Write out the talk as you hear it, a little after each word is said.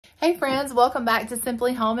Hey friends, welcome back to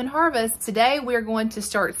Simply Home and Harvest. Today we're going to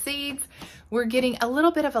start seeds. We're getting a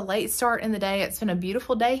little bit of a late start in the day. It's been a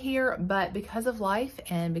beautiful day here, but because of life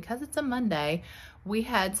and because it's a Monday, we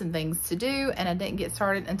had some things to do and I didn't get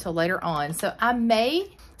started until later on. So I'm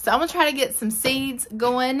gonna try to get some seeds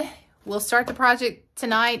going. We'll start the project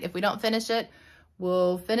tonight. If we don't finish it,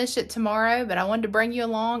 we'll finish it tomorrow, but I wanted to bring you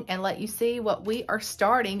along and let you see what we are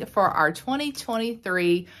starting for our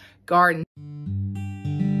 2023 garden.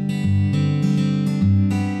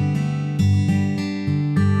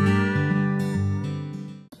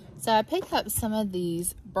 So I picked up some of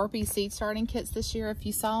these Burpee Seed Starting Kits this year. If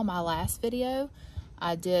you saw my last video,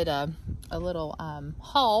 I did a little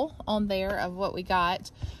haul on there of what we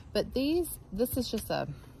got. But this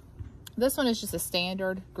one is just a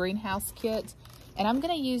standard greenhouse kit. And I'm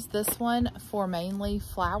gonna use this one for mainly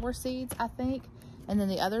flower seeds, I think. And then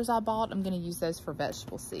the others I bought, I'm gonna use those for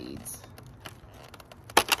vegetable seeds.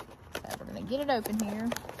 So we're gonna get it open here.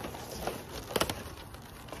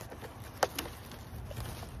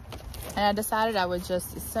 And I decided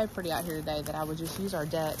it's so pretty out here today that I would just use our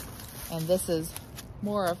deck. And this is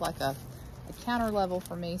more of like a counter level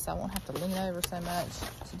for me, so I won't have to lean over so much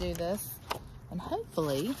to do this. And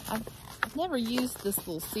hopefully, I've never used this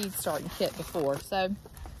little seed starting kit before, so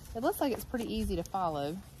it looks like it's pretty easy to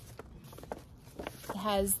follow. It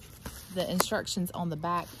has the instructions on the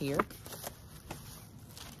back here.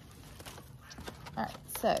 All right,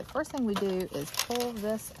 so first thing we do is pull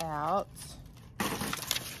this out.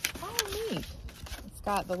 It's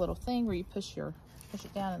got the little thing where you push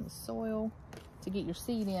it down in the soil to get your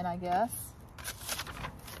seed in, I guess.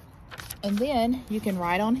 And then you can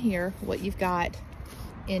write on here what you've got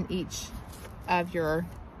in each of your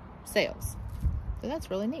cells. So that's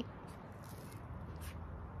really neat.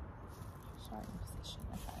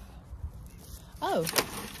 Okay. Oh,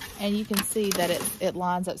 and you can see that it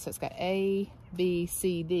lines up, so it's got A, B,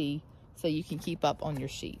 C, D, so you can keep up on your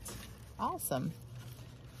sheet. Awesome.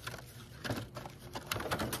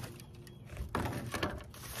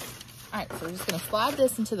 All right, so we're just gonna slide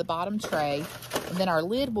this into the bottom tray, and then our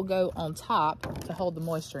lid will go on top to hold the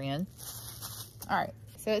moisture in. All right,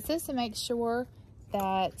 so it says to make sure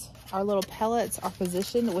that our little pellets are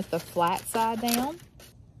positioned with the flat side down.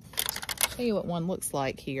 I'll show you what one looks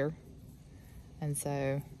like here. And so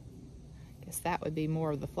I guess that would be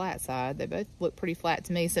more of the flat side. They both look pretty flat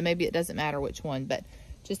to me, so maybe it doesn't matter which one, but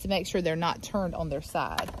just to make sure they're not turned on their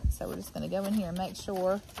side. So we're just gonna go in here and make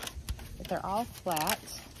sure that they're all flat.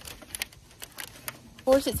 Of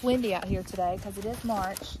course, it's windy out here today because it is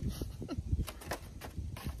March.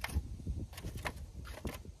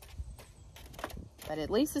 But at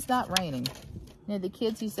least it's not raining. You know, the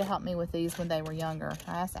kids used to help me with these when they were younger.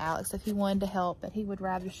 I asked Alex if he wanted to help, but he would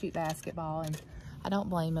rather shoot basketball, and I don't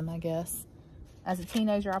blame him, I guess. As a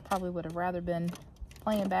teenager, I probably would have rather been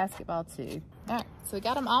playing basketball too. All right, so we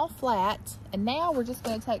got them all flat, and now we're just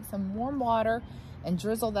gonna take some warm water and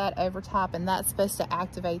drizzle that over top, and that's supposed to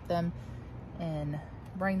activate them and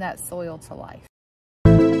bring that soil to life.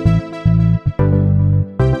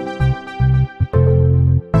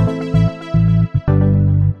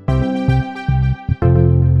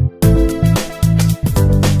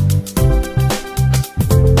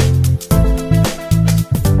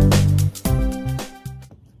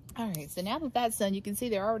 All right, so now that that's done, you can see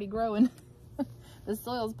they're already growing. The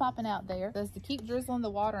soil's popping out there. It says to keep drizzling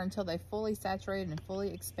the water until they fully saturated and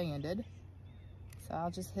fully expanded. So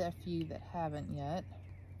I'll just hit a few that haven't yet.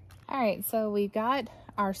 All right, so we got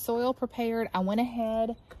our soil prepared. I went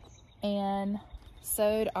ahead and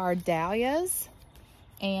sowed our dahlias,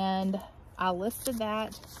 and I listed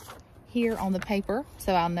that here on the paper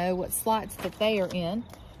so I'll know what slots that they are in.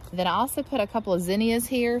 Then I also put a couple of zinnias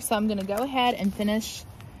here, so I'm gonna go ahead and finish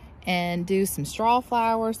and do some straw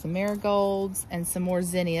flowers, some marigolds, and some more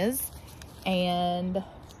zinnias. And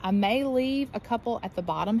I may leave a couple at the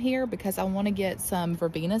bottom here because I want to get some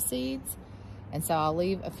verbena seeds. And so I'll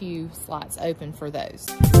leave a few slots open for those.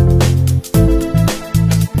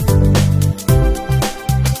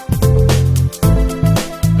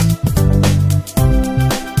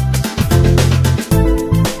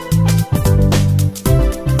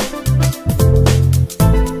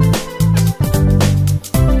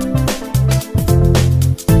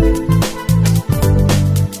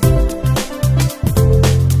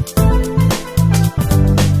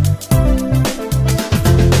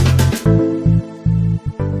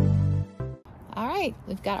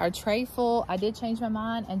 We've got our tray full. I did change my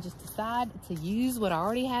mind and just decide to use what I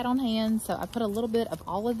already had on hand. So I put a little bit of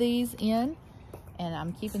all of these in, and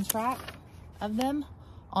I'm keeping track of them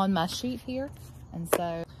on my sheet here. And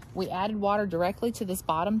so we added water directly to this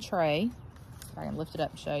bottom tray. if I can lift it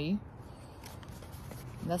up and show you.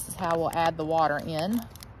 And this is how we'll add the water in.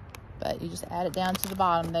 But you just add it down to the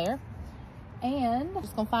bottom there. And I'm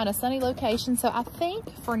just gonna find a sunny location. So I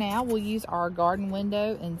think for now we'll use our garden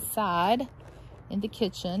window inside in the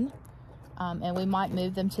kitchen. And we might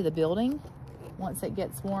move them to the building once it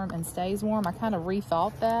gets warm and stays warm. I kind of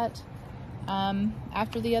rethought that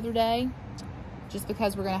after the other day, just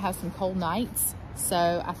because we're gonna have some cold nights.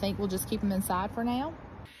 So I think we'll just keep them inside for now.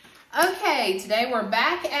 Okay, today we're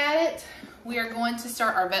back at it. We are going to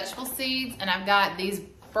start our vegetable seeds, and I've got these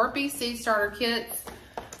Burpee Seed Starter Kits.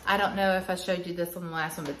 I don't know if I showed you this on the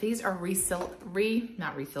last one, but these are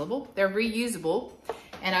not resealable, they're reusable.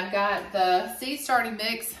 And I've got the seed starting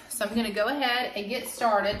mix, so I'm gonna go ahead and get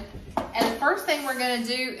started. And the first thing we're gonna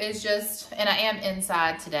do is and I am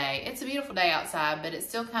inside today. It's a beautiful day outside, but it's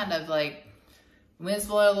still kind of like wind's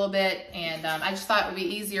blowing a little bit, and I just thought it would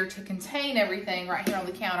be easier to contain everything right here on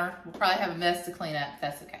the counter. We'll probably have a mess to clean up,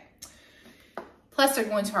 that's okay. Plus they're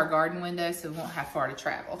going to our garden window, so we won't have far to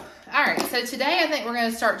travel. All right, so today I think we're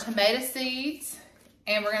gonna start tomato seeds,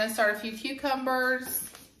 and we're gonna start a few cucumbers.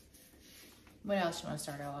 What else you wanna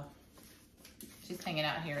start, Ella? She's hanging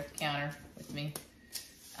out here at the counter with me.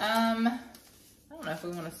 I don't know if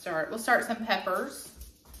we wanna start, we'll start some peppers.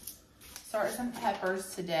 Start some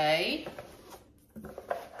peppers today.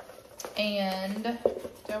 And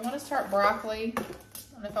do I wanna start broccoli? I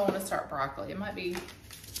don't know if I wanna start broccoli. It might be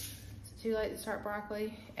too late to start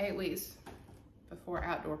broccoli. 8 weeks before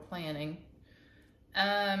outdoor planting.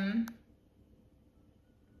 Yeah,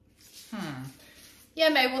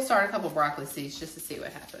 maybe we'll start a couple broccoli seeds just to see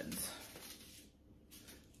what happens.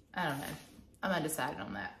 I don't know. I'm undecided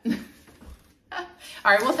on that.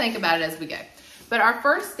 All right, we'll think about it as we go. But our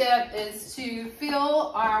first step is to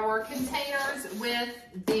fill our containers with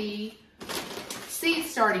the seed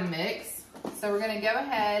starting mix. So we're gonna go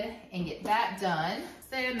ahead and get that done.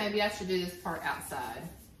 So maybe I should do this part outside.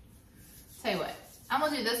 Tell you what, I'm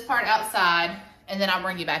gonna do this part outside and then I'll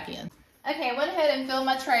bring you back in. Okay, I went ahead and filled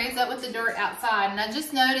my trays up with the dirt outside, and I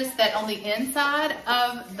just noticed that on the inside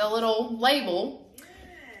of the little label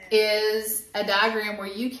is a diagram where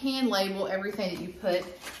you can label everything that you put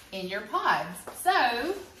in your pods.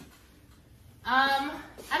 So, I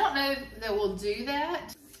don't know that we'll do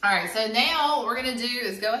that. All right, so now what we're gonna do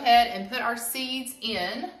is go ahead and put our seeds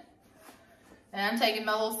in. And I'm taking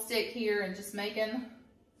my little stick here and just making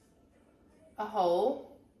a hole.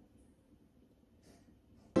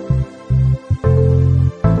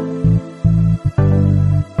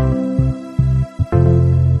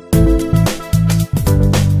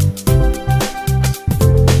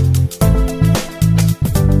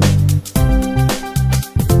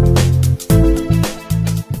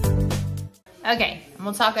 Okay, I'm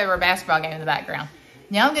gonna talk over a basketball game in the background.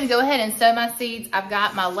 Now I'm gonna go ahead and sow my seeds. I've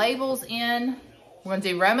got my labels in. We're gonna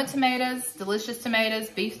do Roma tomatoes, delicious tomatoes,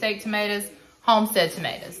 beefsteak tomatoes, homestead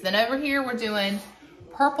tomatoes. Then over here we're doing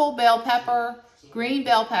purple bell pepper, green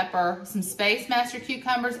bell pepper, some Space Master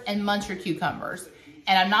cucumbers, and Muncher cucumbers.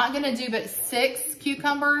 And I'm not gonna do but 6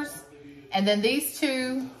 cucumbers. And then these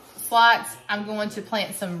 2 slots, I'm going to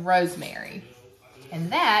plant some rosemary. And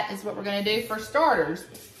that is what we're gonna do for starters.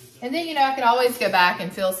 And then, you know, I could always go back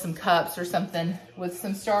and fill some cups or something with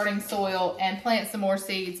some starting soil and plant some more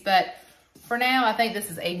seeds. But for now, I think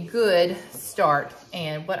this is a good start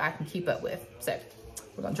and what I can keep up with. So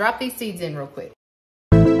we're gonna drop these seeds in real quick.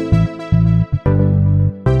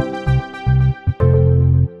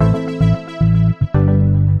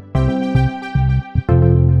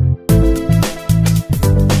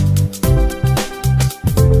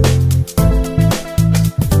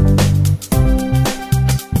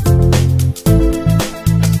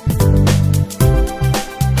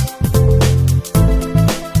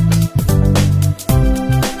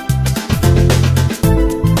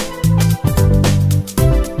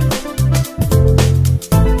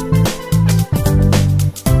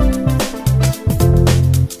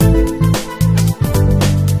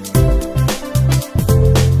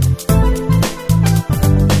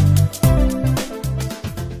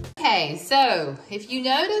 So if you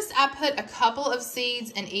notice, I put a couple of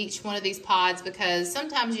seeds in each one of these pods because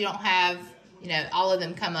sometimes you don't have, you know, all of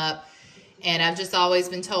them come up. And I've just always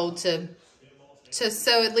been told to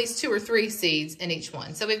sow at least 2 or 3 seeds in each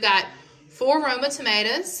one. So we've got 4 Roma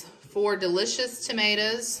tomatoes, 4 delicious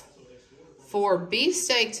tomatoes, 4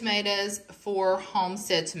 beefsteak tomatoes, 4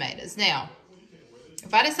 homestead tomatoes. Now,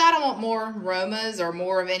 if I decide I want more Romas or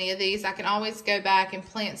more of any of these, I can always go back and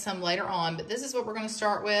plant some later on. But this is what we're going to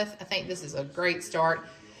start with. I think this is a great start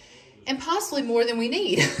and possibly more than we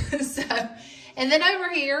need. And then over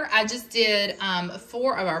here, I just did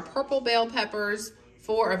 4 of our purple bell peppers,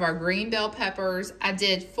 4 of our green bell peppers. I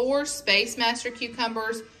did 4 Space Master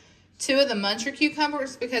cucumbers, 2 of the Muncher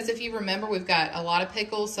cucumbers, because if you remember, we've got a lot of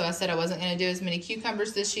pickles, so I said I wasn't going to do as many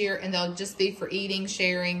cucumbers this year, and they'll just be for eating,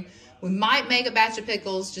 sharing. We might make a batch of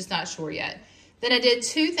pickles, just not sure yet. Then I did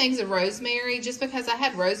 2 things of rosemary, just because I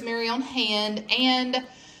had rosemary on hand, and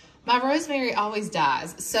my rosemary always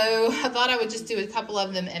dies. So I thought I would just do a couple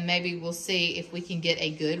of them, and maybe we'll see if we can get a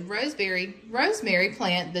good rosemary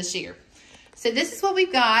plant this year. So this is what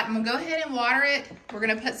we've got. I'm gonna go ahead and water it. We're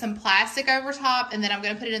gonna put some plastic over top, and then I'm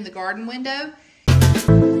gonna put it in the garden window.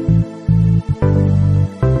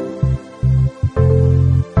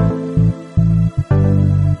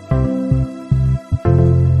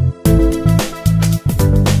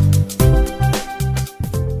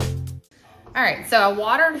 All right, so I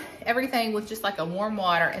watered everything with just like a warm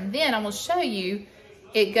water, and then I'm gonna show you,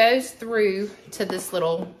 it goes through to this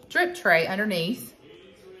little drip tray underneath.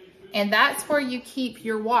 And that's where you keep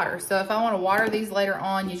your water. So if I want to water these later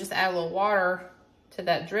on, you just add a little water to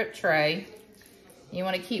that drip tray. You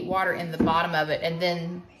want to keep water in the bottom of it, and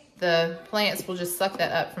then the plants will just suck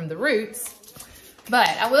that up from the roots. But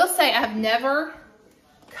I will say I've never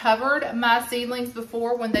covered my seedlings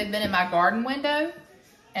before when they've been in my garden window.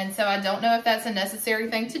 And so I don't know if that's a necessary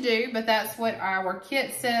thing to do, but that's what our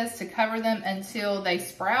kit says, to cover them until they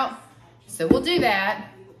sprout. So we'll do that.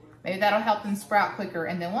 Maybe that'll help them sprout quicker.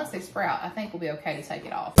 And then once they sprout, I think we'll be okay to take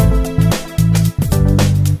it off.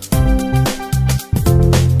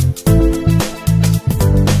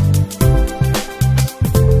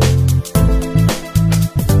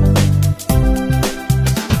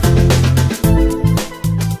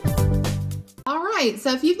 All right,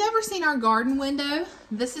 so if you've never seen our garden window,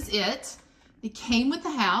 this is it. It came with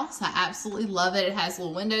the house. I absolutely love it. It has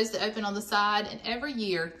little windows that open on the side, and every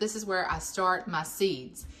year, this is where I start my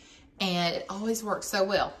seeds. And it always works so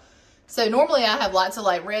well. So normally I have lots of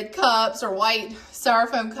like red cups or white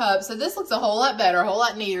styrofoam cups. So this looks a whole lot better, a whole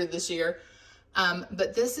lot neater this year.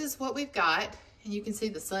 But this is what we've got. And you can see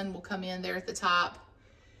the sun will come in there at the top.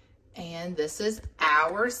 And this is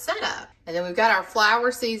our setup. And then we've got our flower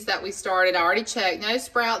seeds that we started. I already checked, no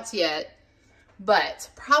sprouts yet. But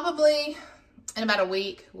probably in about a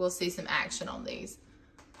week, we'll see some action on these.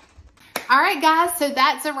 All right, guys, so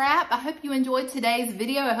that's a wrap. I hope you enjoyed today's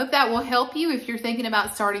video. I hope that will help you if you're thinking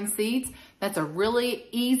about starting seeds. That's a really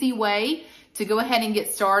easy way to go ahead and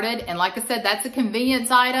get started. And like I said, that's a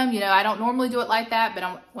convenience item. You know, I don't normally do it like that,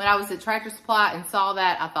 but when I was at Tractor Supply and saw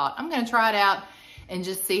that, I thought, I'm gonna try it out and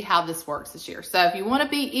just see how this works this year. So if you wanna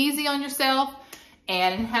be easy on yourself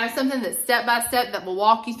and have something that's step-by-step that will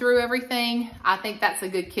walk you through everything, I think that's a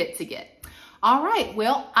good kit to get. All right,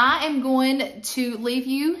 well, I am going to leave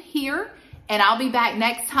you here, and I'll be back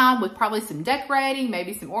next time with probably some decorating,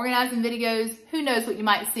 maybe some organizing videos. Who knows what you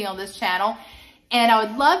might see on this channel. And I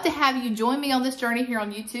would love to have you join me on this journey here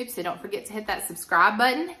on YouTube, so don't forget to hit that subscribe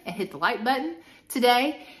button and hit the like button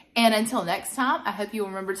today. And until next time, I hope you'll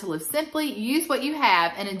remember to live simply, use what you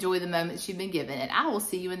have, and enjoy the moments you've been given. And I will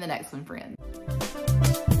see you in the next one, friends.